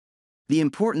The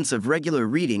importance of regular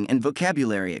reading and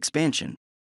vocabulary expansion.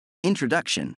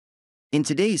 Introduction. In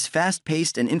today's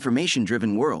fast-paced and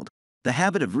information-driven world, the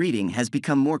habit of reading has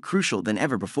become more crucial than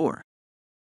ever before.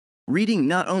 Reading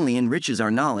not only enriches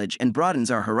our knowledge and broadens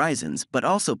our horizons but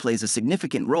also plays a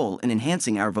significant role in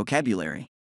enhancing our vocabulary.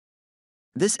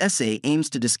 This essay aims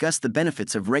to discuss the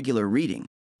benefits of regular reading,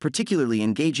 particularly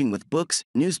engaging with books,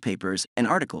 newspapers, and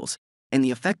articles, and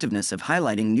the effectiveness of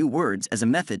highlighting new words as a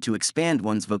method to expand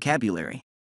one's vocabulary.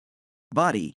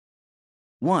 Body.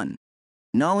 1.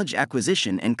 Knowledge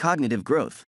acquisition and cognitive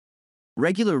growth.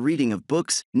 Regular reading of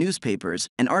books, newspapers,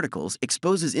 and articles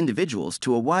exposes individuals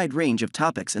to a wide range of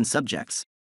topics and subjects.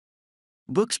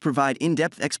 Books provide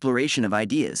in-depth exploration of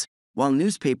ideas, while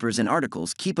newspapers and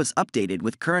articles keep us updated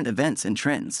with current events and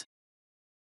trends.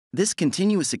 This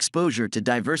continuous exposure to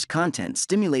diverse content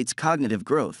stimulates cognitive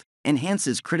growth,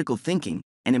 enhances critical thinking,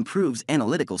 and improves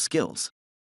analytical skills.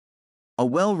 A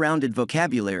well-rounded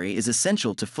vocabulary is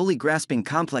essential to fully grasping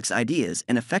complex ideas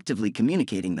and effectively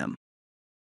communicating them.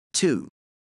 2.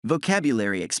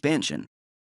 Vocabulary expansion.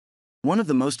 One of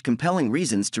the most compelling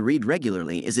reasons to read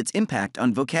regularly is its impact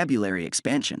on vocabulary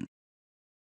expansion.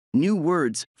 New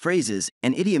words, phrases,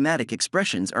 and idiomatic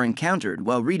expressions are encountered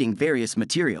while reading various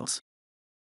materials.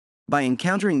 By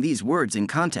encountering these words in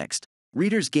context,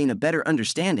 readers gain a better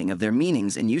understanding of their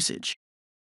meanings and usage.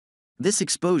 This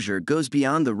exposure goes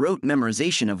beyond the rote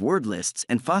memorization of word lists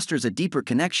and fosters a deeper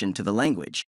connection to the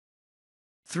language.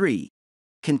 3.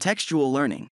 Contextual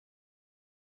learning.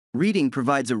 Reading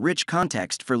provides a rich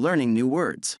context for learning new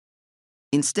words.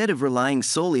 Instead of relying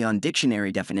solely on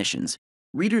dictionary definitions,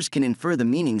 readers can infer the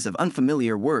meanings of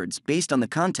unfamiliar words based on the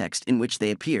context in which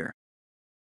they appear.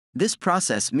 This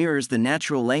process mirrors the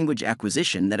natural language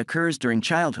acquisition that occurs during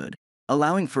childhood,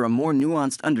 allowing for a more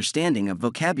nuanced understanding of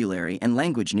vocabulary and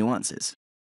language nuances.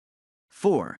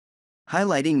 4.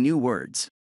 Highlighting new words.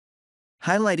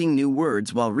 Highlighting new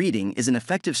words while reading is an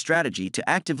effective strategy to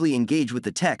actively engage with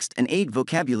the text and aid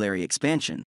vocabulary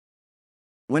expansion.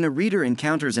 When a reader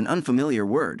encounters an unfamiliar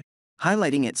word,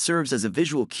 highlighting it serves as a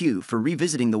visual cue for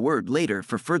revisiting the word later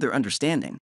for further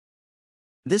understanding.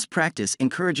 This practice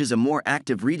encourages a more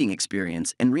active reading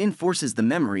experience and reinforces the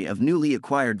memory of newly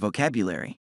acquired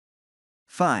vocabulary.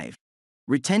 5.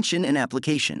 Retention and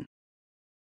application.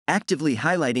 Actively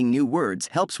highlighting new words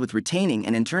helps with retaining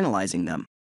and internalizing them.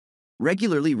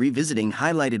 Regularly revisiting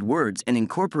highlighted words and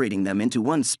incorporating them into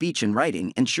one's speech and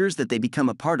writing ensures that they become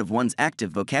a part of one's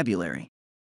active vocabulary.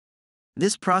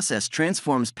 This process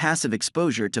transforms passive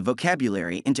exposure to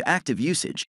vocabulary into active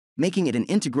usage, making it an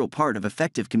integral part of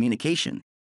effective communication.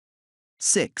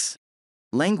 6.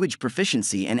 Language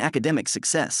proficiency and academic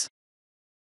success.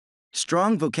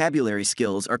 Strong vocabulary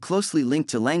skills are closely linked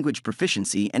to language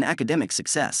proficiency and academic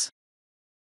success.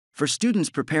 For students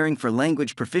preparing for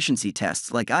language proficiency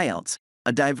tests like IELTS,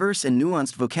 a diverse and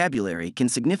nuanced vocabulary can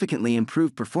significantly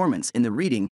improve performance in the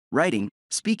reading, writing,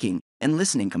 speaking, and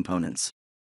listening components.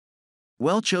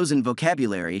 Well-chosen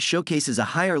vocabulary showcases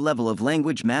a higher level of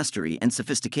language mastery and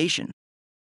sophistication.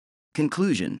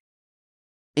 Conclusion.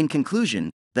 In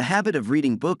conclusion, the habit of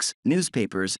reading books,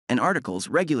 newspapers, and articles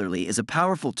regularly is a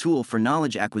powerful tool for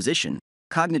knowledge acquisition,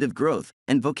 cognitive growth,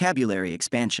 and vocabulary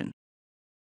expansion.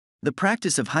 The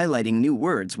practice of highlighting new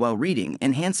words while reading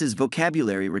enhances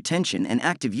vocabulary retention and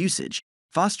active usage,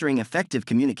 fostering effective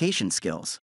communication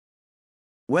skills.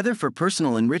 Whether for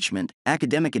personal enrichment,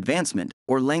 academic advancement,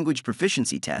 or language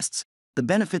proficiency tests, the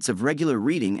benefits of regular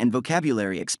reading and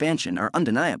vocabulary expansion are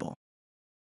undeniable.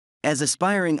 As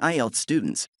aspiring IELTS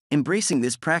students, embracing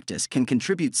this practice can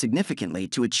contribute significantly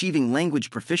to achieving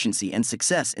language proficiency and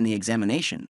success in the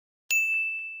examination.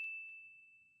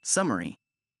 Summary.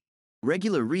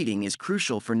 Regular reading is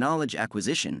crucial for knowledge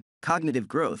acquisition, cognitive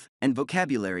growth, and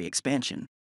vocabulary expansion.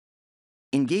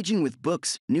 Engaging with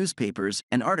books, newspapers,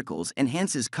 and articles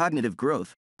enhances cognitive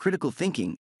growth, critical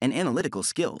thinking, and analytical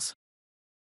skills.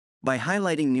 By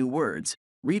highlighting new words,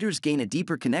 readers gain a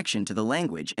deeper connection to the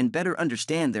language and better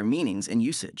understand their meanings and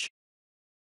usage.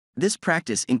 This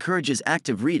practice encourages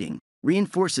active reading,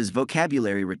 reinforces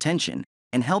vocabulary retention,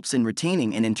 and helps in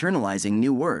retaining and internalizing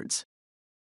new words.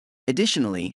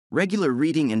 Additionally, regular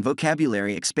reading and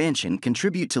vocabulary expansion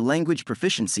contribute to language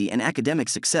proficiency and academic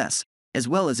success, as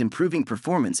well as improving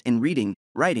performance in reading,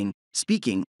 writing,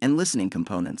 speaking, and listening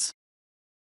components.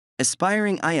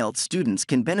 Aspiring IELTS students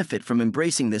can benefit from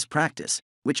embracing this practice,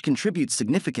 which contributes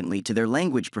significantly to their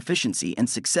language proficiency and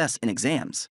success in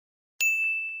exams.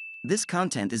 This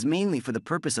content is mainly for the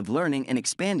purpose of learning and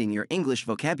expanding your English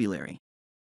vocabulary.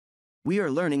 We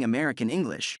are learning American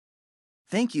English.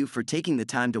 Thank you for taking the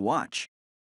time to watch.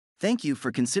 Thank you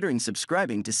for considering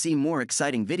subscribing to see more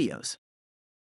exciting videos.